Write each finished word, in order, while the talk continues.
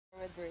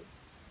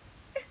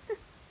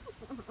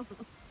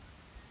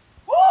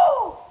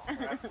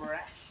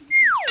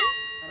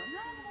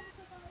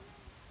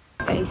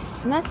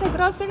Guys, nasa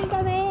grocery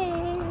kami.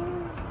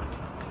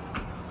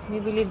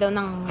 Bibili daw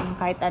ng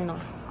kahit ano.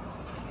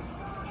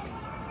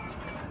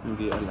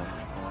 Hindi alam.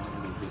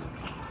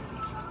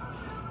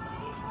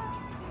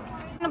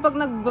 Ano pag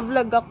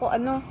nag-vlog ako,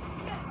 ano?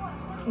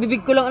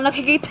 Bibig ko lang ang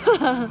nakikita.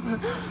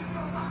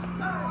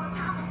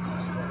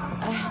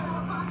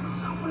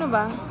 Ano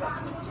ba?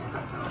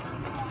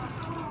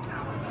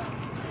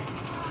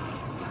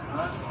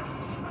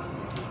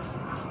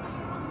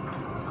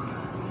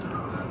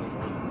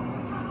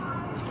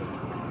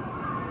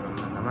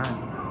 Naman.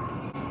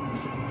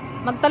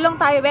 Magtalong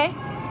tayo, be?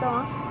 Gusto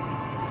mo?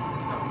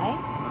 Ay?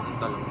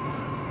 Talong.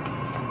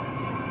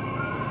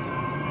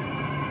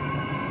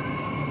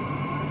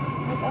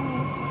 Wait, ano?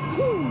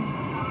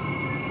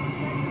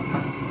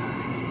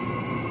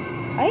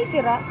 Ay,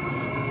 sira.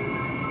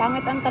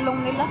 Pangit ang talong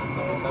nila.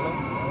 Talong.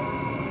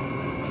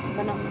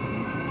 Ganun.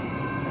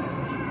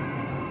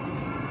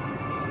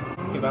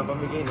 Iba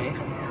pamigay na eh.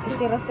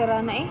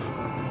 Sira-sira na eh.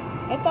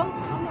 Ito,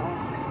 ano?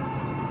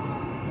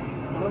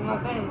 Talong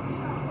natin.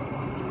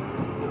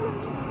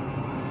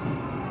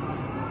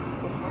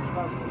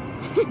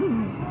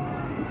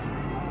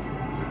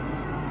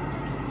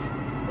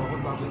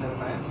 Kokot baboy na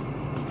tayo.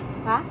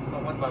 Ha?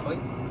 Kokot baboy?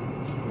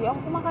 Hindi ako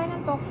kumakain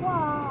ng tokwa.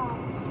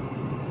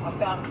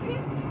 Ate-ate.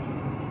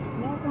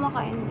 Hindi ako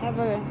kumakain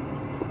ever.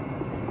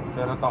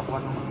 Pero tokwa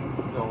ng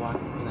jowa.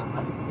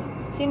 Pinakalit ko.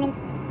 Sinong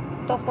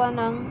tokwa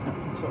ng...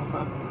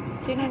 Jowa.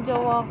 Sinong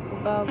jowa ko?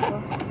 Gago.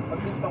 Pag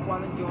yung tokwa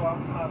ng jowa,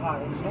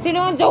 makakain mo. Sino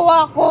ang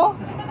jowa ko?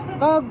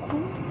 Gago.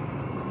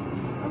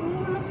 Ang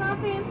ulam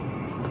natin.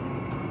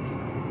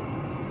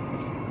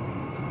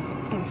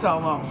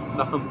 Nagsama ako.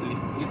 Nakambli.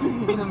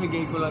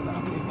 Pinamigay ko lang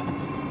natin.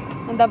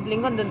 Ang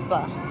dabling ko doon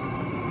pa.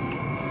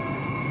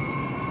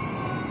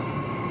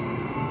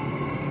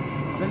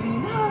 Dali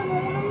na. Ano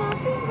ulam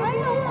natin?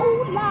 Anong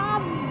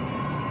ulam?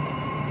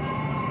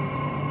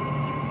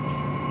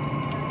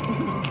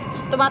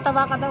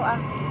 Tumataba ka daw ah.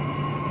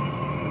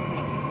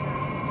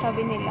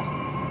 Sabi nila.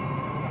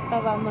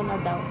 Taba mo na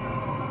daw.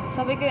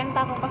 Sabi ko yung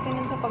tako kasi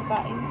nun sa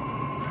pagkain.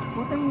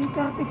 Butang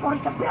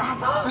 34 sa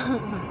piraso.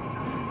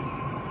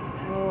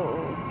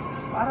 Oo.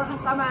 Para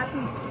kang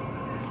kamatis.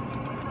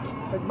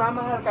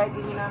 Nagmamahal kahit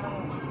hindi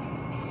naman.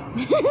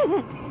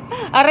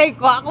 Aray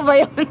ko, ako ba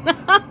yun?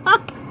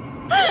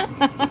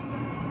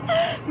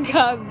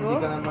 Gago.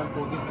 Hindi ka naman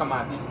putis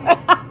kamatis.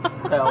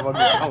 Kaya wag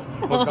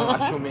kang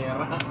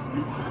asyumera.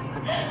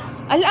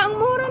 Ala, ang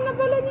mura na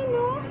pala niya,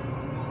 no?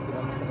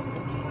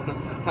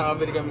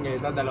 Nakabili kami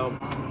ngayon, dalawang.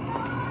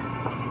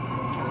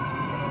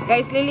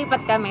 Guys,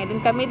 lilipat kami.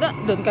 Doon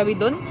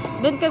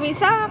kami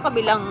sa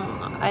kabilang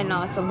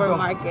ano,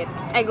 supermarket.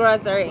 Ay,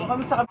 grocery.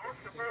 Kami sa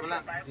wala,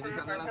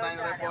 bilisan na lang tayo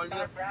ng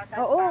repolyo.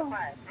 Oo.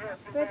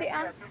 Pwede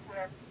ah.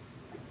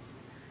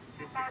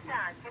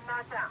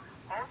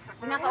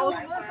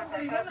 Kinakausap.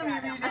 Sandali lang,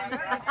 namimili ka.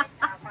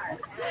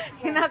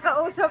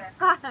 Kinakausap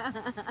ka.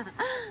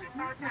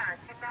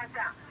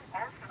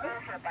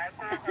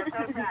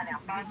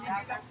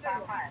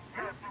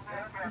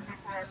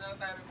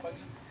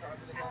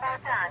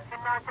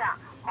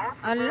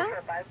 Ala?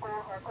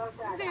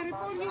 Hindi,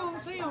 repolyo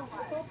sa'yo.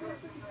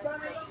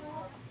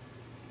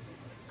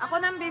 Ako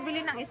nang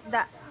bibili ng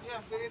isda. Yeah,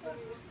 pwede ito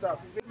yung isda.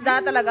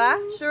 Isda talaga?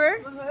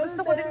 Sure?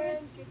 Gusto ko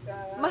din.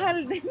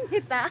 Mahal din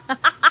kita.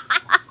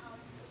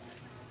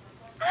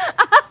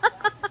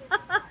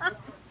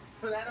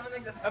 Wala naman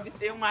nagsasabi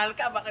sa'yo mahal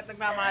ka, bakit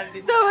nagmamahal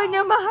din ka? Sabi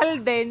niya mahal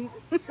din.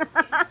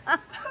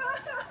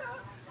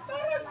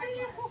 Parang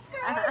libo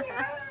ka.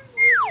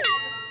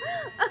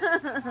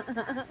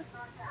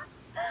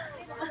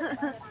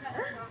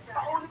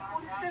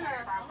 Paulit-ulit ka na.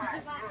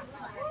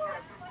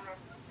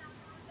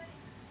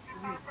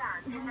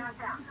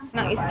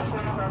 Ng isda.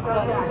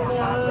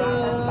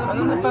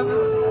 Ano na pa?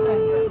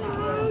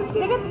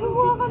 Bigat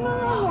kukuha ka ng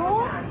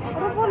ano?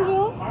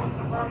 Repolyo?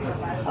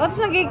 O,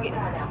 tapos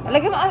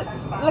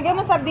lagyan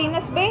mo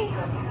sardinas, be.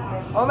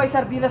 Oh, may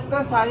sardinas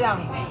doon,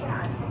 sayang.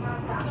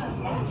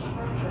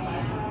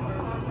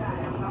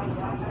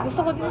 Gusto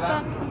ko din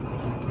sa...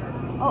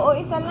 Oo,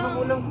 isa lang.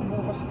 Anong ulam ko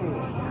bukas ko?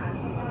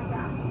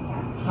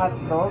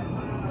 Hotdog?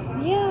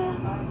 Yeah.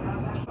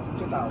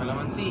 Chutaw.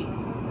 Kalamansi.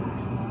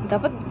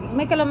 Dapat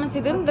may kalamansi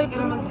doon.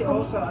 Kalamansi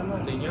ako sa ano?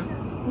 Sa inyo?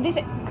 Hindi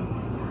sa...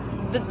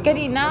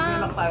 Kanina.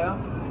 Maglalak tayo?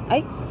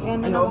 Ay,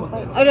 yan na Ayaw, ako.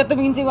 Ay,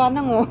 natumingin si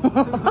Wanang, oh.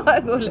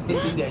 Gulat.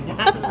 Intindihan niya.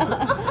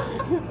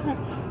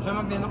 Siya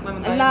magninok naman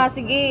tayo. Ala,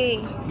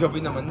 sige. Gabi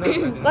naman na.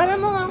 Para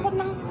mo ngangkot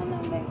ng ano,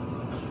 be.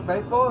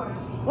 Try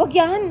 4. Wag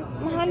yan.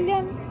 Mahal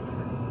yan.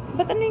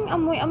 Ba't ano yung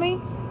amoy? Amoy?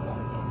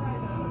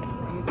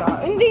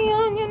 Hindi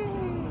yan. Yan.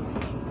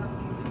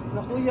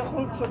 Naku,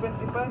 Yakult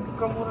 75.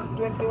 Kamura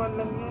 21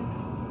 lang yan.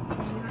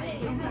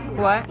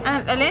 What?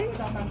 Alin?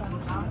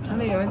 Ano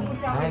yun?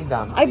 Ay,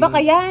 dumpling. Ay,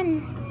 baka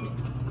yan.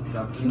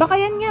 Baka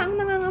yan nga ang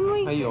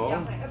nangangamoy. Ayo.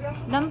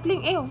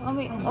 Dumpling,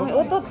 amoy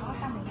utot.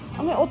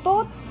 Amoy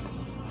utot.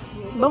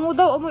 Bango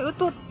daw, amoy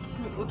utot.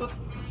 Utot.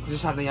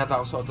 Sana yata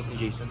ako sa otot ni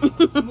Jason.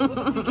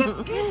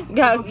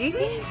 Gagi.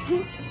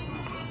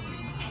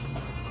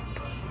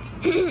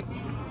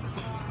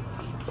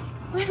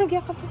 Ay,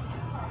 nagyakap pa siya.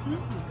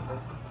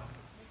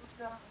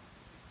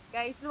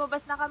 Guys,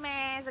 lumabas na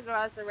kami sa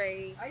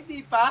grocery. Ay,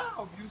 di pa?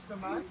 Obvious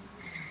naman.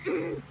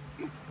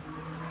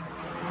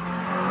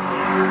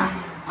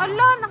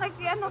 Ala,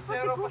 nakikiano pa si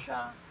Kasero pa Kuya.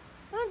 siya.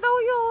 Ano daw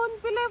yun?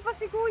 Pila pa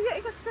si Kuya.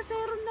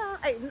 Ikas-kasero na.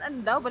 Ay,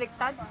 ano daw?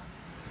 Baliktad.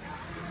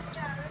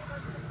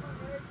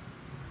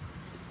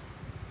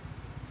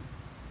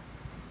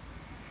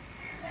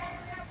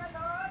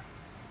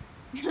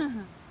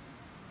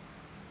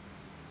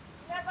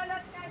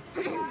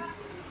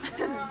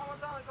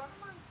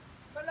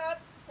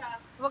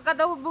 Huwag ka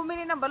daw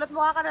bumili ng balot.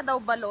 Mukha ka na daw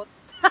balot.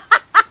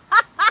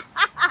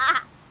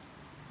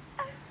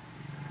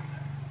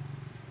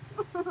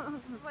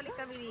 Bumalik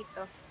kami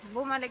dito.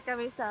 Bumalik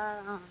kami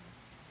sa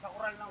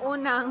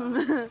unang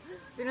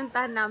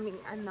pinuntahan naming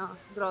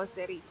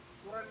grocery.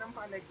 Kural ng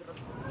Palegro.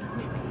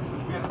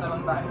 Meron na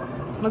lang tayo.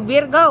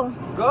 Mag-beer, go!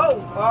 Go!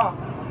 Oh!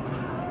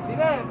 Di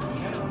na eh.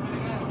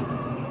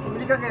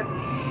 Bumili ka, Ket.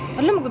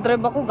 Alam,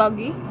 mag-drive ako,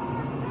 gagi.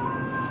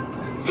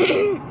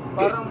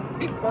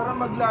 Parang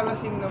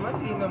maglalasing naman,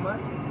 di naman.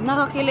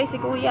 Nakakilay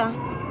si Kuya.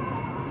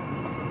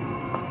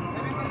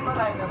 Nabibili pa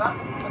tayo na ba?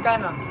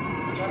 Magkano?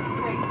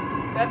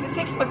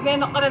 36,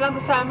 magnenok ka na lang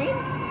doon sa amin?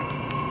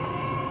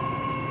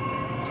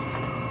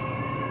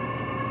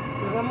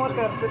 Tingnan mo,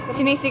 30.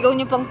 Sinisigaw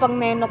niyo pang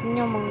nenok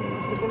niyo.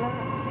 Sige na.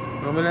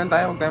 Bumili lang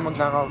tayo, huwag tayo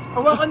magnakaw.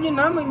 Hawakan nyo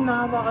na, may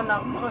nahawakan na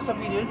ako. Baka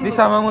sabihin nyo. Di,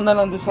 sama mo na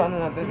lang doon sa ano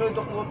natin.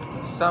 Sinudok ko.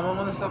 Sama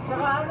mo na sa...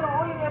 Saka ano,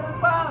 uy, meron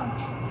pa.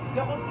 Di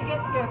ako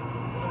tiket, Ket.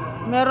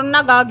 Meron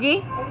na,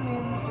 gagi. Ay,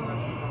 meron pa.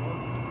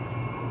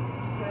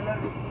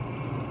 Celery.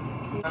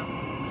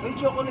 Ay,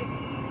 chocolate.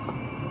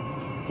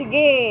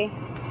 Sige.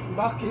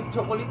 Bakit?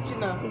 Chocolate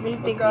yun ah.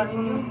 Tigil-tigil. Pagkain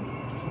yun.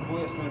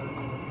 Sibuyas meron.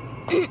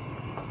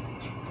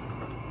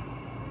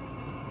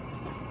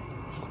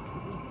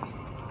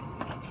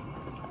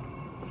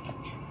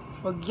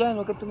 Wag yan,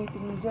 wag ka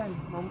tumitingin dyan.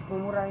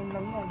 Mumurahin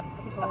lang yan.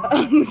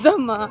 Ang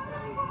sama.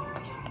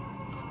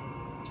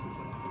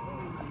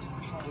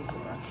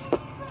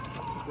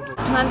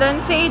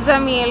 Nandun si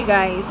Jamil,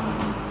 guys.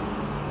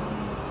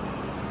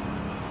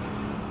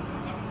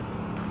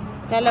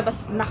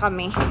 Lalabas na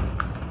kami.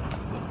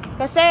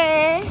 Kasi...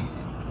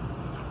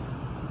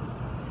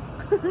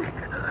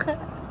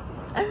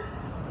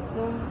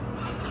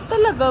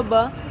 Talaga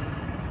ba?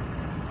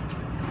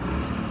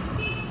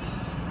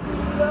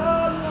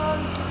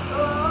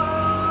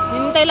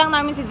 Hinintay lang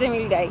namin si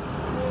Jamil, guys.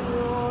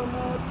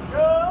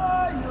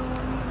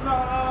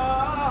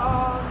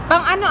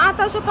 Pang ano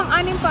ata siya? Pang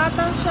anim pa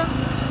ata siya.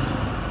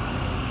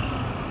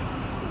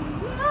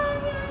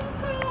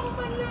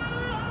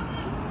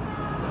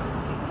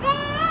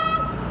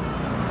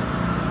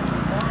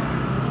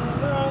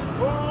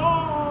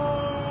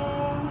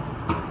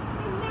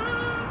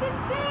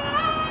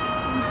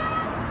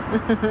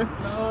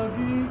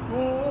 Lagi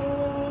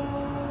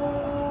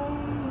kong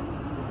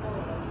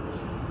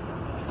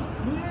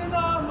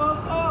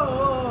minamahal.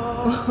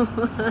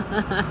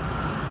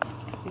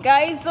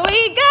 Guys, we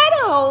got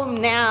home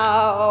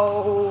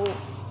now.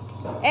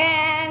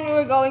 And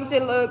we're going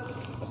to look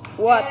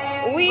what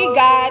we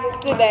got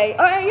today.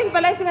 Oh, yun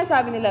pala yung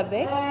sinasabi nila,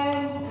 be.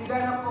 And we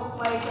gonna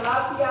cook my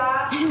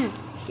tilapia.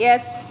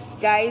 Yes,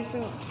 guys.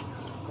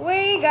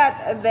 We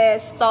got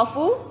this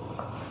tofu.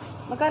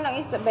 Magkano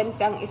ang isa? 20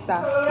 ang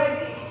isa.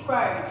 Already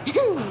expired.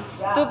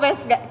 2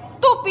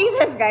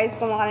 pieces, guys.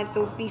 Kumuha ka ng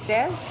 2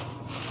 pieces.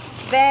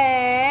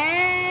 Then,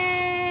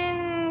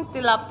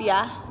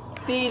 tilapia.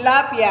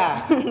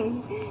 Tilapia.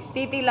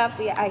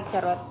 Titilapia. Ay,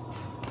 charot.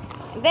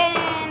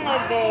 Then,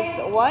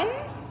 this one.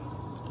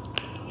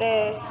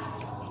 This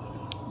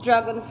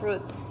dragon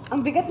fruit.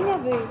 Ang bigat niya,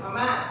 babe.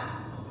 Mama.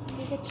 Ang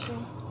bigat siya.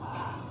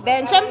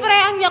 Then, syempre,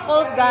 ang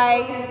Yakult,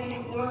 guys.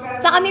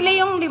 Sa kanila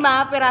yung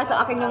 5 piraso,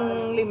 akin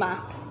yung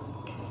 5.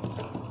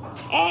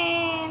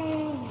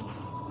 And,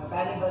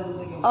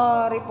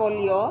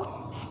 repolyo.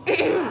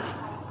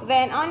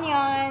 Then,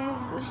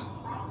 onions.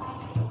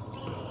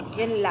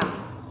 Yan lang.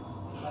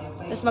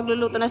 Tapos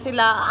magluluto na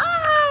sila.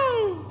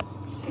 Ay!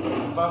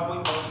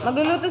 Baboy pa.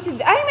 Magluluto si...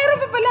 Ay, meron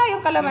pa pala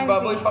yung kalamansi. Yung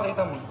baboy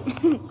pakita mo.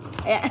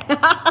 Ayan.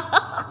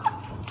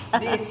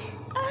 This.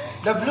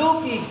 The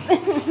blue pig.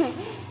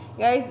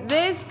 Guys,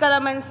 this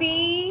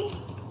kalamansi.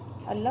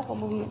 Ala,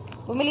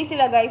 bumili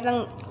sila, guys,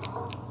 ng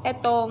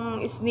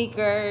etong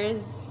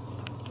sneakers.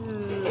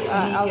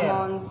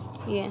 Almonds.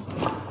 Yeah.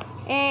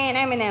 And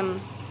M&M.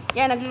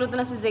 Yeah, nagluluto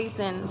na si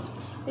Jason.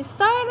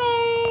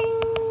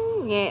 Starting!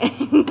 Yeah.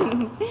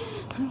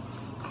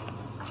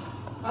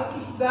 Ang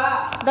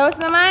isda. Tapos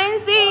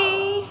naman si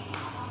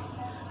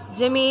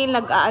Jamil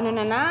nag-aano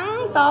na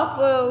ng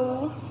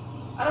tofu.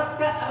 Aras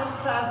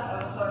sa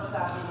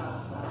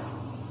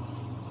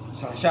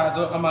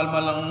Masyado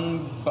kamalmal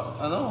lang,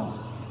 ano?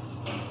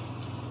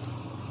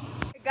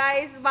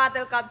 Guys,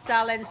 battle cup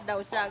challenge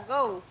daw siya.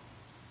 Go!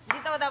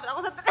 Dito dapat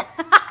ako sa...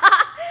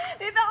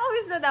 Dito ako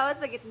mismo dapat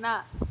sa gitna.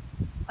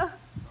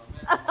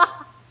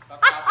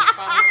 Tapos ating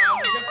pang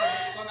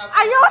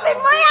Ayusin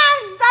mo yan!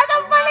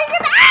 Sasampalin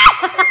kita! Ah!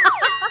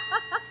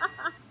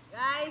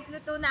 Guys,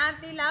 luto na ang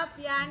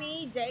tilapia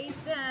ni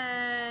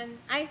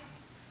Jason. Ay,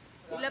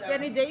 tilapia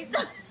ni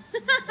Jason.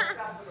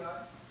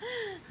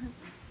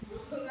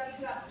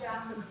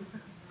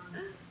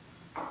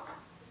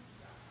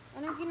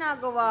 Anong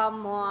ginagawa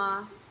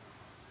mo?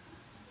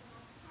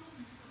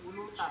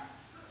 Ulutan.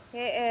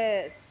 He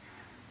is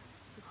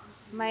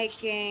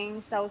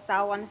making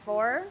sausawan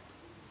for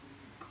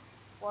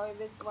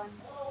this one.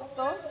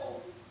 Ito?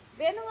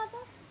 Be, ano nga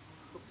to?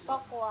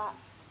 Tokwa.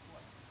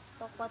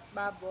 Tokwat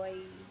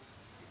baboy.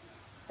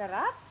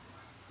 Sarap?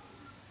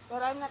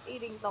 Pero I'm not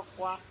eating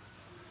tokwa.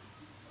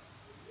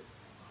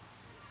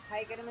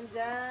 Hi ka naman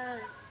dyan.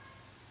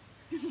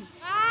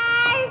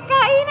 Guys,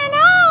 kain na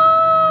na!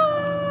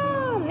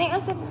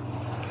 Niasap.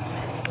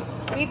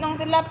 Pritong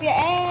tilapia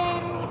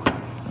and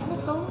ano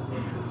to?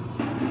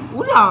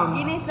 Ulam!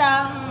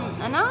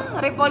 Ginisang,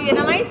 repolyo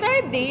na may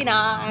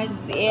sardinas.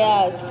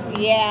 Yes.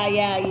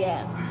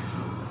 Yeah.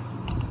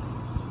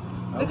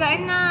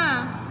 Bigkain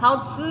na.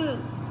 Hautsu.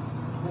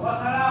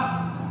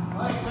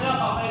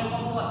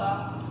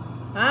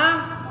 Ha?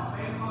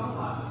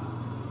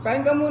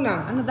 Kain ka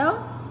muna. Ano daw?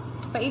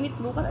 Painit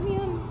bukas. Ano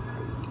yan?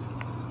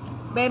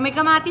 Be, may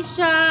kamatis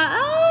siya.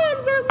 Ah,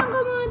 ang sarap ng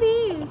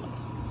kamatis.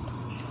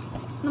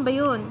 Ano ba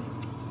yun?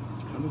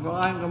 Ano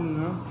ba, kain ka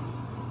muna?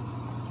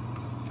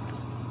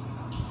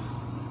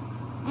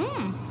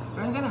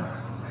 Kain ka na.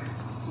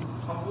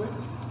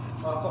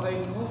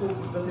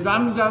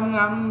 Dami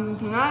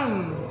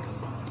kinain.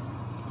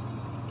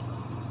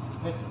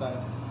 Next time.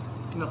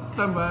 Next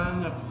time ba?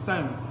 Next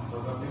time.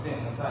 Gabi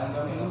din. Nasaan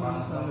kami? Napang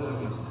sa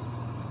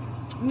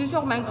Hindi siya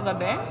kumain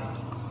kagabi?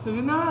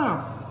 Sige na.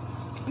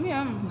 Ano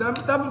yan?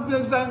 Dapat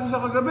pinagsahin ko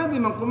sa kagabi,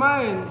 hindi man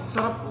kumain.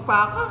 Sarap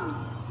upakan.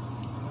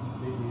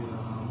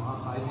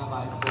 Makakain na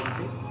kain ng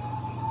konti.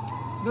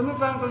 Dami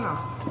kain ko na.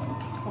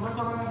 Kumain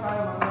pa na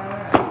tayo,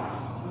 mamaya.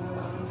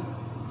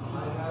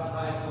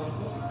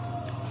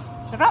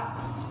 Sarap!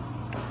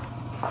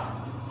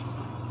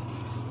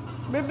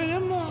 Bibili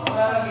mo.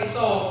 Wala lang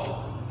ito.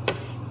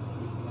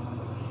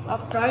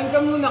 Kain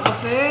ka muna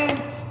kasi.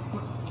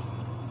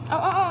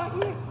 Oo.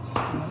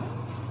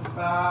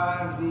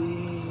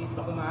 Di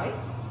pa kumain.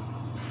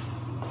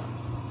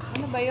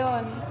 Ano ba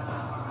yun?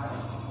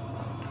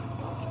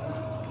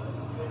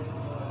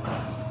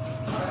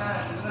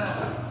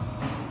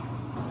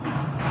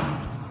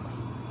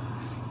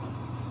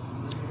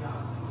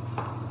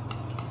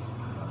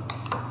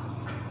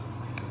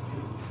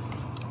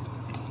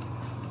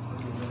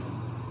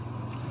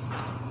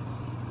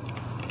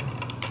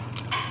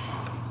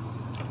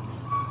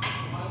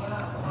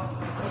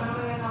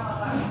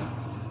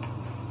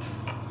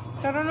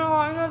 Tara na,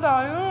 kain na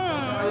tayo.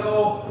 Kayo.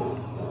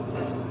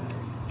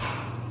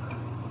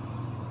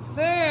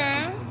 Be.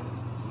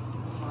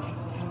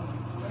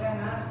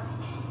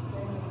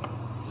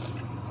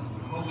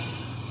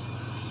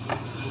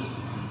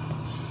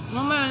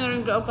 Mamaya na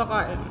rin ka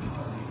kakain.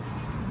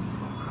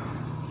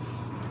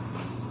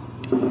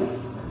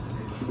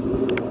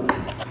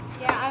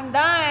 Yeah, I'm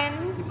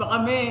done. Di pa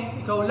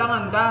kami. Ikaw lang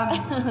ang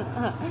done.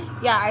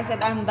 Yeah, I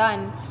said I'm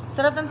done.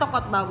 Sarap ng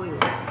tokot baboy.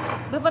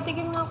 Be,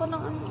 patikim nga ako ng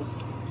ano.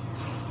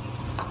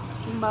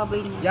 Yung baboy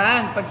niya.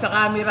 Yan, pag sa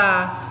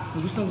camera,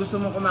 gustong-gusto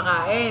mo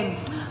kumakain.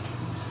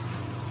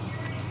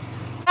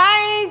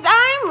 Guys,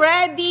 I'm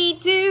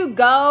ready to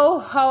go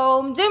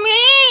home.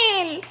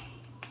 Jamil!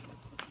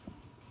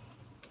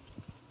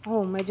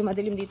 Oh, medyo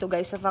madilim dito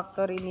guys sa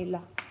factory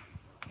nila.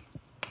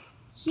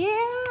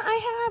 Yeah, I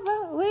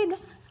have with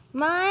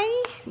my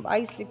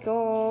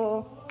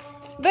bicycle.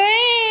 Be,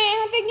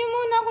 hatid niyo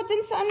muna ako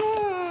dyan sa ano.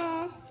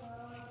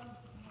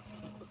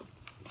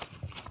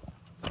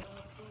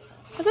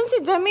 Asan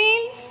si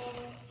Jamil?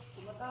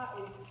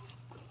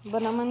 Ba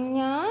naman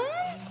yan?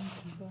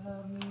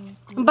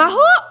 Ang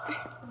baho!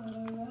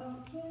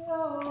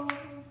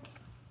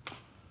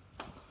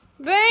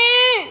 Be!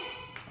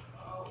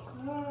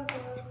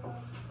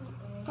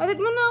 Hatid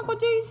mo na ako,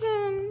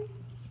 Jason.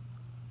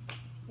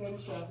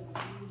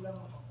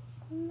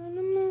 Ano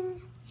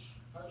naman?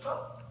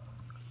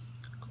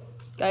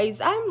 Guys,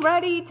 I'm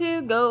ready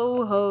to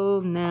go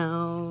home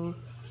now.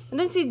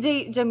 Andun si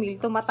Jamil,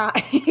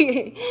 tumatay.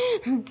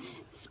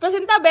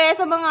 Pasintabi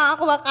sa mga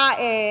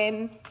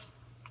kumakain.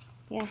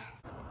 Yeah.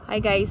 Hi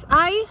guys,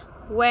 I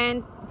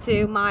went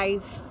to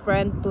my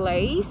friend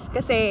place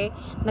kasi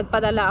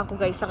nagpadala ako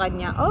guys sa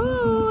kanya.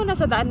 Oh,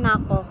 nasa daan na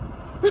ako.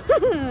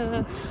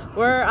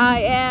 Where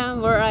I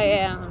am.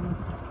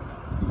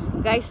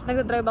 Guys,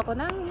 nagdadrive ako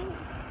ng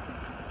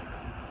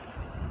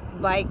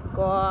bike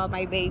ko,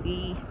 my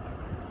baby.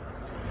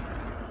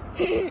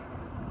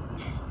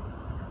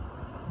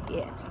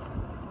 Yeah.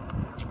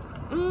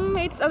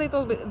 It's a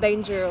little bit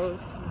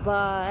dangerous,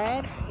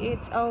 but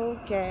it's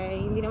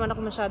okay. Hindi naman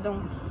ako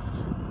masyadong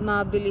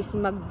mabilis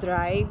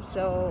mag-drive,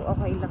 so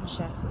okay lang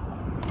siya.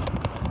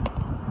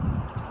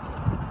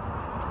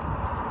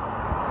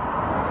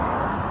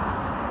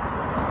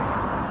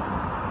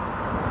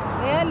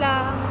 Kaya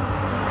lang,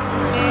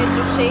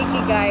 medyo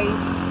shaky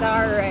guys.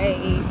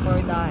 Sorry for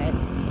that.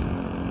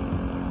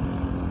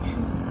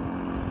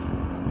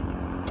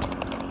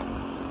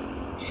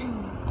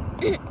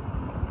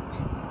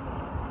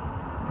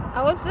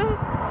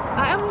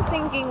 I am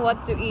thinking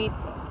what to eat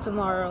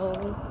tomorrow.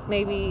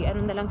 Maybe,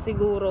 ano na lang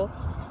siguro.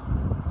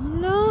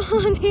 No,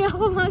 hindi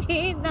ako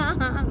makita.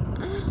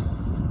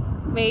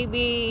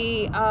 Maybe,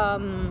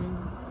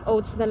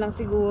 oats na lang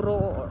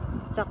siguro.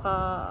 Tsaka,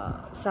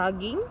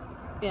 saging.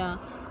 Yeah.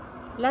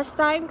 Last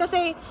time,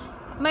 kasi,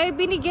 may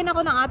binigyan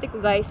ako ng ate ko,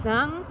 guys,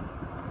 ng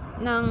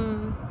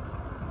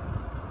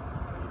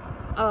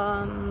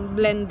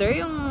blender.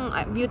 Yung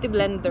beauty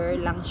blender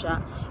lang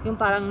siya. Yung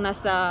parang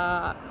nasa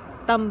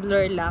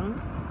tumbler lang.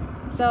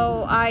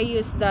 So, I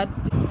use that,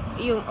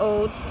 yung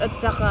oats at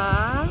saka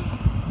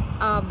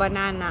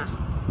banana.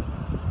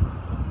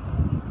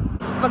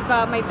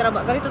 Pagka may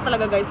trabaho, ganito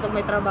talaga guys, pag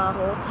may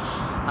trabaho,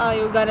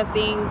 you're gonna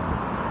think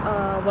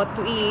what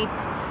to eat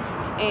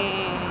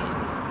and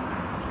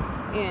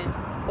yeah,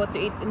 what to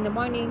eat in the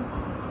morning,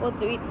 what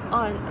to eat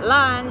on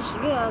lunch,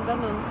 yeah,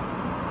 ganun.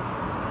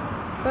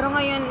 Pero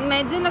ngayon,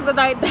 medyo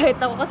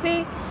nagda-diet ako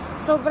kasi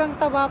sobrang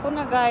taba ko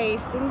na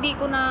guys. Hindi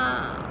ko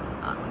na,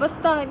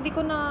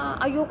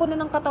 ayoko na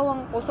ng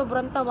katawan ko,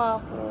 sobrang taba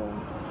ko.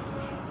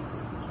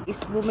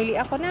 Is bumili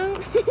ako ng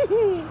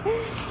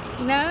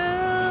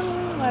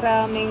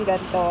maraming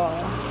ganito.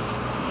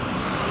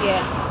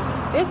 Yeah.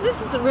 This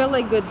is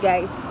really good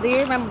guys. Do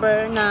you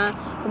remember na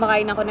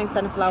kumakain ako ng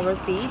sunflower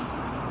seeds?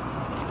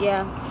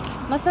 Yeah.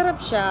 Masarap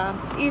siya.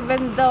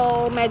 Even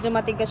though medyo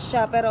matigas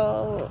siya,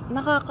 pero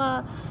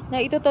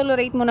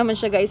ito-tolerate mo naman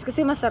siya guys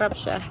kasi masarap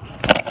siya.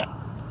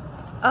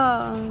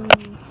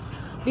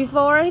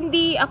 Before,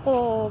 hindi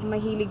ako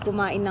mahilig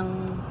kumain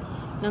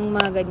ng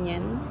mga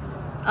ganyan.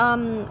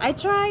 I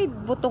tried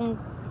butong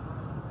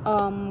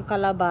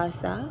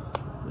kalabasa.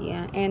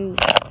 Yeah, and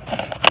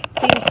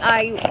since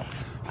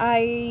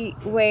I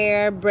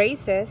wear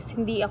braces,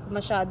 hindi ako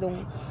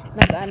masyadong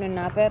nag-ano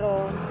na.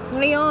 Pero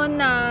ngayon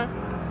na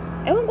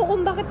ewan ko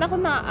kung bakit ako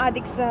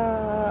na-addict sa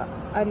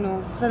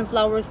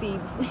sunflower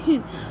seeds.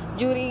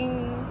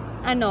 During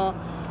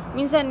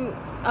minsan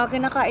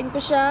kinakain ko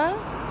siya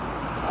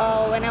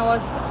when I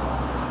was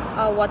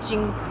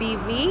watching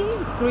TV,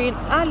 Korean,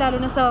 lalo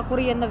na sa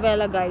Korean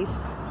novela guys.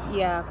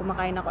 Yeah,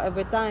 kumakain ako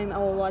every time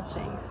I was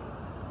watching.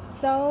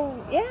 So,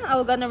 yeah,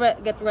 I'm gonna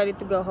get ready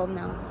to go home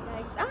now.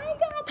 Guys, I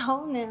got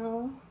home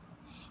now.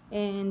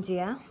 And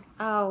yeah,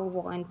 I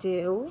want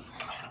to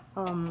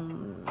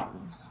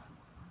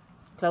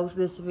close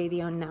this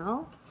video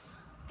now.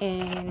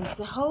 And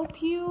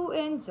hope you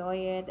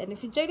enjoy it. And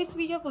if you enjoyed this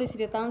video, please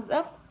hit a thumbs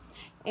up.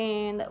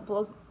 And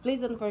please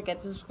don't forget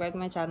to subscribe to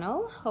my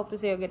channel. Hope to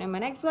see you again in my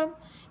next one.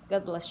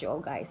 God bless you all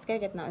guys.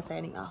 Ketket now is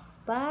signing off.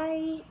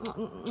 Bye.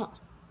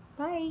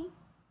 Bye.